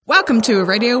Welcome to a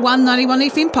Radio 191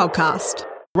 FM podcast.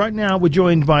 Right now, we're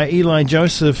joined by Eli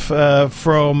Joseph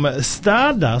from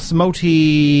Stardust,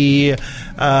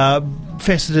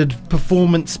 multi-faceted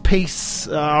performance piece.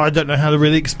 I don't know how to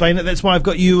really explain it. That's why I've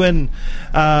got you in,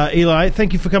 Eli.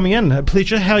 Thank you for coming in. A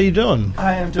pleasure. How are you doing?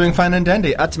 I am doing fine and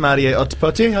dandy. Atamarie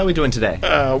Otipoti, how are we doing today?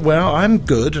 Well, I'm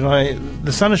good, and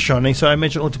the sun is shining, so I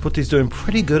imagine Otiputi's doing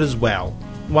pretty good as well.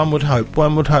 One would hope.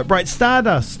 Right,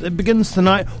 Stardust. It begins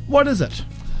tonight. What is it?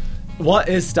 What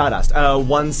is Stardust?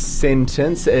 One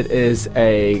sentence. It is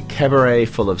a cabaret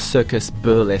full of circus,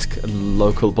 burlesque,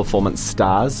 local performance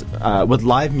stars with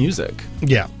live music.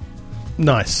 Yeah.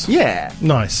 Nice. Yeah.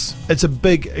 Nice. It's a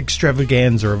big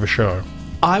extravaganza of a show.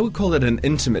 I would call it an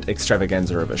intimate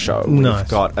extravaganza of a show. Nice. We've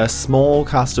got a small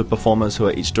cast of performers who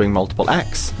are each doing multiple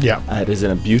acts. Yeah. It is in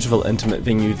a beautiful, intimate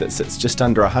venue that sits just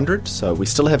under 100, so we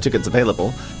still have tickets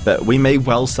available, but we may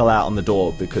well sell out on the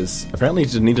door because apparently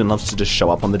Dunedin loves to just show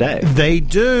up on the day. They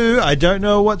do. I don't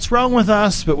know what's wrong with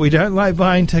us, but we don't like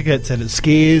buying tickets, and it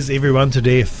scares everyone to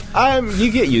death.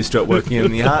 You get used to it working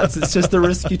in the arts. It's just the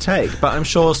risk you take. But I'm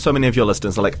sure so many of your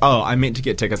listeners are like, oh, I meant to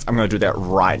get tickets. I'm going to do that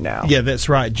right now. Yeah, that's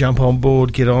right. Jump on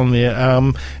board, get on there,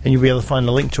 and you'll be able to find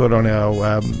a link to it on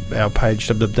our page,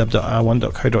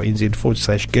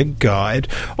 www.r1.co.nz/gig guide.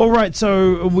 All right,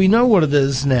 so we know what it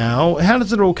is now. How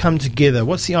does it all come together?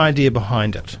 What's the idea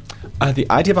behind it? The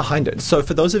idea behind it. So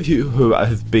for those of you who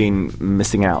have been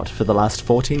missing out, for the last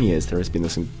 14 years, there has been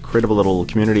this incredible little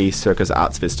community circus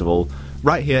arts festival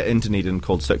right here in Dunedin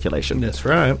called Circulation. That's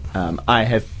right. I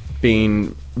have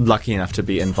been lucky enough to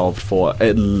be involved for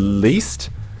at least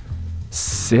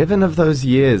 7 of those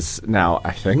years now,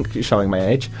 I think, showing my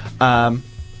age.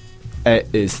 It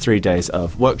is 3 days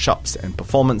of workshops and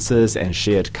performances and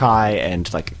shared kai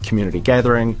and like community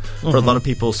gathering. For a lot of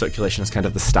people, Circulation is kind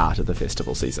of the start of the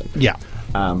festival season. Yeah.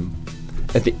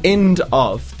 At the end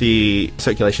of the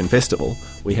Circulation Festival,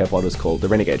 we have what is called the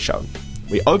Renegade Show.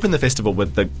 We open the festival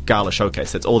with the Gala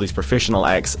Showcase. It's all these professional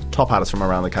acts, top artists from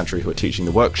around the country who are teaching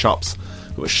the workshops,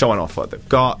 who are showing off what they've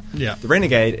got. Yeah. The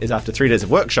Renegade is after 3 days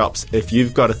of workshops. If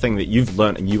you've got a thing that you've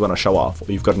learnt and you want to show off,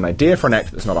 or you've got an idea for an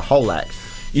act that's not a whole act,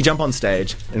 you jump on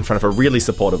stage in front of a really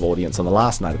supportive audience on the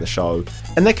last night of the show,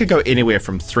 and that could go anywhere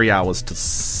from 3 hours to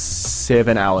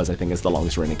 7 hours, I think, is the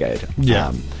longest Renegade.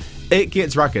 Yeah. It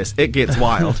gets ruckus. It gets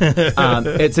wild.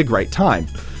 It's a great time.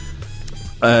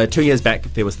 2 years back,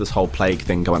 there was this whole plague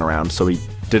thing going around, so we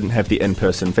didn't have the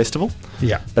in-person festival.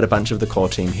 Yeah. But a bunch of the core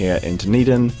team here in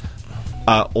Dunedin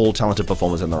are all talented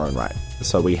performers in their own right.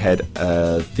 So we had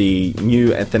the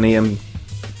new Athenaeum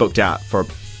booked out for a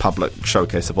public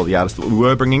showcase of all the artists that we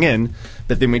were bringing in,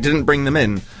 but then we didn't bring them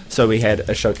in, so we had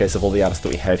a showcase of all the artists that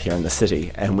we have here in the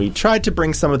city, and we tried to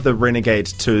bring some of the Renegade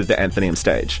to the Athenaeum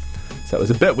stage. So it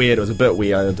was a bit weird.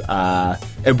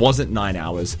 It wasn't 9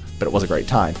 hours, but it was a great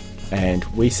time. And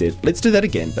we said, let's do that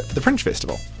again, but for the Fringe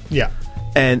Festival. Yeah.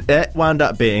 And that wound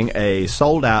up being a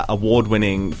sold-out,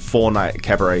 award-winning 4-night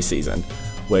cabaret season,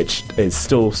 which is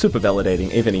still super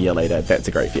validating. Even a year later, that's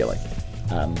a great feeling.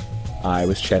 I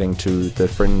was chatting to the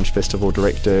Fringe Festival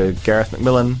director, Gareth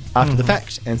McMillan, after the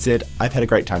fact, and said, I've had a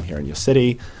great time here in your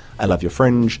city. I love your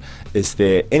Fringe. Is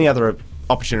there any other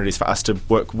opportunities for us to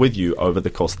work with you over the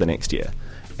course of the next year?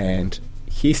 And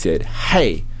he said,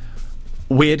 hey,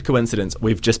 weird coincidence,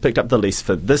 we've just picked up the lease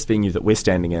for this venue that we're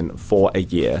standing in for a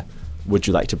year. Would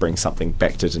you like to bring something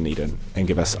back to Dunedin and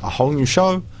give us a whole new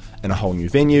show and a whole new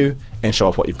venue and show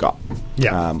off what you've got?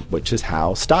 Yeah. Which is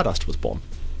how Stardust was born.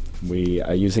 We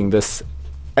are using this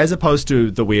as opposed to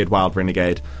the weird wild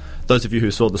Renegade. Those of you who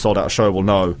saw the sold out show will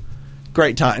know,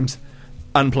 great times,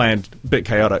 unplanned, bit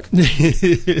chaotic.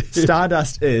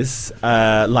 Stardust is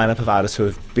a lineup of artists who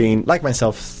have been, like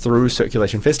myself, through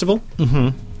Circulation Festival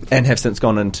and have since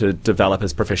gone on to develop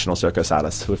as professional circus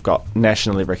artists who have got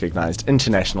nationally recognised,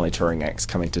 internationally touring acts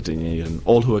coming to Dunedin,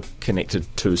 all who are connected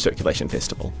to Circulation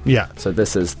Festival. Yeah. So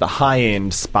this is the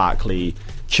high-end, sparkly,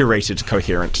 curated,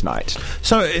 coherent night.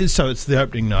 So it's the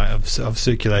opening night of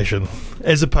Circulation,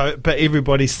 but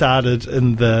everybody started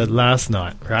in the last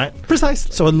night, right?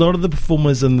 Precisely. So a lot of the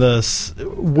performers in this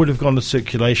would have gone to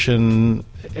Circulation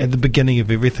at the beginning of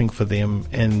everything for them,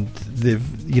 and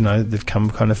they've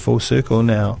come kind of full circle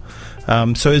now.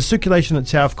 So is Circulation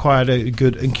itself quite a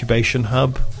good incubation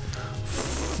hub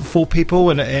for people,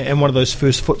 and one of those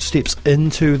first footsteps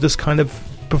into this kind of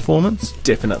performance?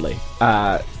 Definitely.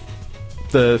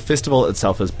 The festival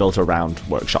itself is built around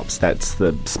workshops. That's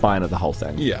the spine of the whole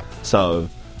thing. Yeah. So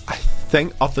I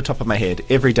think off the top of my head,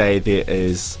 every day there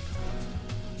is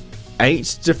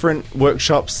 8 different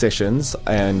workshop sessions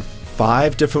and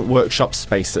 5 different workshop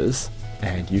spaces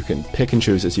and you can pick and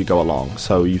choose as you go along.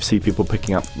 So you see people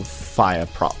picking up fire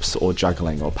props or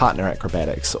juggling or partner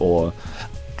acrobatics or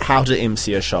how to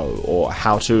MC a show or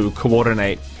how to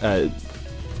coordinate a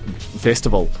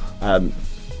festival.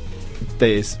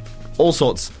 There's all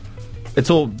sorts. It's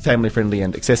all family friendly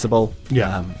and accessible.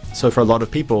 Yeah. So for a lot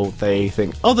of people, they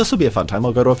think, oh, this will be a fun time.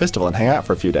 I'll go to a festival and hang out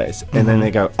for a few days. And then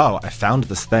they go, oh, I found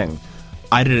this thing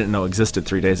I didn't know existed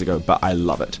 3 days ago, but I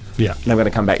love it. Yeah. And I'm going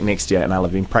to come back next year and I'll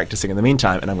have been practicing in the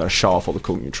meantime and I'm going to show off all the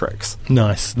cool new tricks.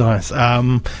 Nice.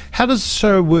 How does the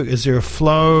show work? Is there a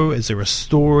flow? Is there a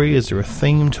story? Is there a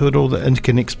theme to it all that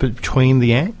interconnects between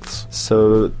the acts?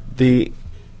 So the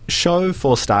show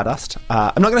for Stardust,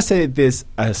 I'm not going to say there's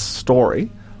a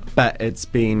story, but it's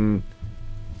been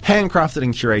handcrafted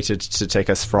and curated to take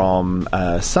us from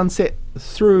sunset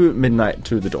through midnight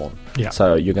to the dawn. Yeah.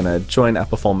 So you're going to join our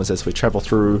performers as we travel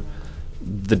through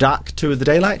the dark to the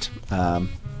daylight.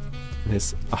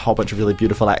 There's a whole bunch of really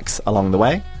beautiful acts along the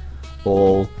way,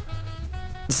 all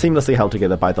seamlessly held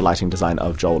together by the lighting design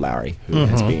of Joel Lowry, who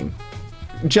has been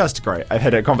just great. I've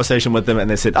had a conversation with them and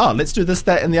they said, oh, let's do this,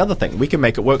 that, and the other thing. We can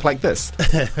make it work like this.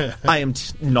 I am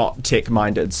not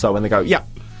tech-minded, so when they go, yeah,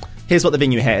 here's what the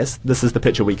venue has, this is the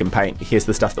picture we can paint, here's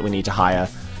the stuff that we need to hire.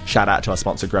 Shout out to our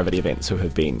sponsor, Gravity Events, who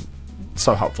have been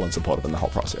so helpful and supportive in the whole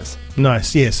process.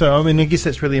 Nice, yeah. So, I mean, I guess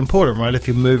that's really important, right? If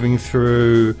you're moving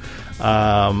through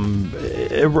a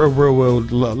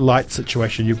real-world light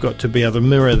situation, you've got to be able to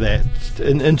mirror that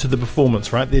into the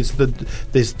performance, right? There's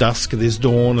dusk, there's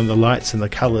dawn, and the lights and the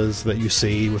colours that you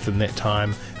see within that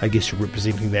time. I guess you're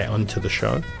representing that onto the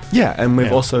show. Yeah, and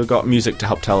we've also got music to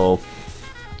help tell...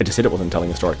 I just said it wasn't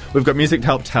telling a story. We've got music to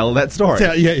help tell that story.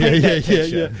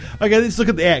 Yeah. Okay, let's look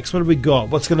at the acts. What have we got?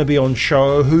 What's going to be on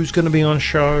show? Who's going to be on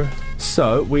show?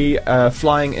 So we are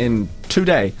flying in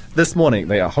today, this morning.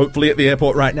 They are hopefully at the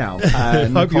airport right now.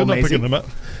 Hope you're not picking them up.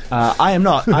 I am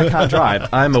not. I can't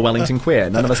drive. I'm a Wellington queer.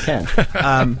 None of us can.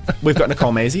 We've got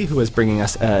Nicole Maisie, who is bringing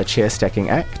us a chair stacking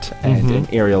act and an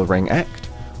aerial ring act.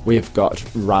 We've got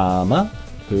Rama,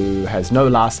 who has no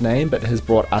last name, but has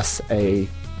brought us a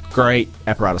great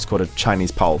apparatus called a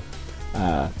Chinese pole.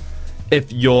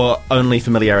 If your only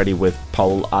familiarity with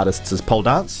pole artists is pole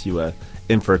dance, you are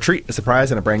in for a treat, a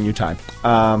surprise, and a brand new time.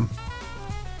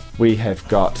 We have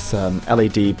got some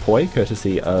LED poi,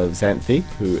 courtesy of Xanthi,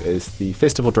 who is the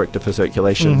festival director for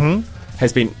Circulation,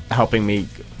 has been helping me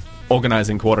organise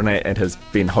and coordinate and has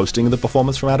been hosting the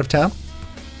performers from out of town.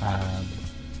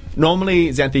 Normally,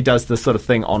 Xanthi does this sort of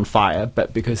thing on fire,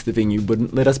 but because the venue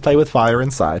wouldn't let us play with fire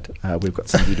inside, we've got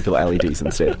some beautiful LEDs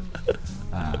instead.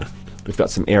 We've got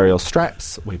some aerial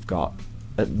straps. We've got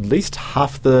at least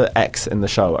half the acts in the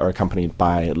show are accompanied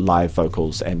by live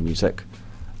vocals and music,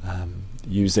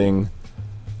 using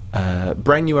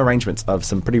brand new arrangements of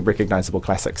some pretty recognisable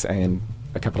classics and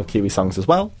a couple of Kiwi songs as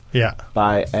well. Yeah.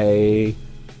 By a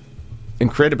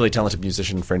incredibly talented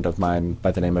musician friend of mine by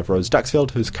the name of Rose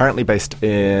Duxfield, who's currently based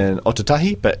in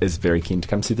Otatahi, but is very keen to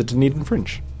come see the Dunedin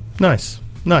Fringe. Nice.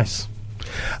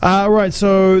 Right,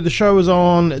 so the show is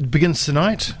on, it begins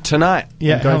tonight.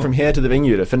 Yeah, I'm going from here to the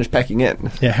venue to finish packing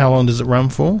in. Yeah, how long does it run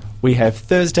for? We have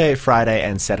Thursday, Friday,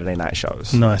 and Saturday night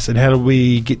shows. Nice, and how do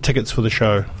we get tickets for the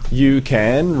show? You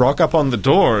can rock up on the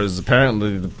doors,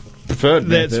 apparently the preferred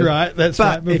That's method. right. But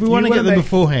if we want to get them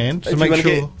beforehand, to make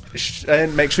sure...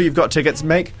 and make sure you've got tickets,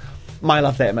 make my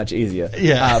life that much easier.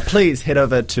 Yeah. Please head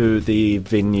over to the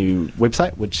venue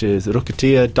website, which is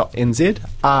rukutia.nz,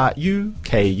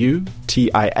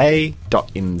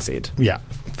 rukutia.nz. Yeah,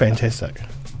 fantastic.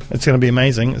 It's going to be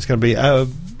amazing. It's going to be a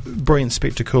brilliant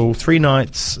spectacle. 3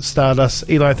 nights, Stardust.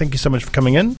 Eli, thank you so much for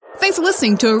coming in. Thanks for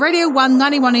listening to a Radio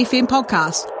 191 FM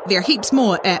podcast. There are heaps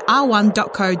more at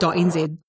r1.co.nz.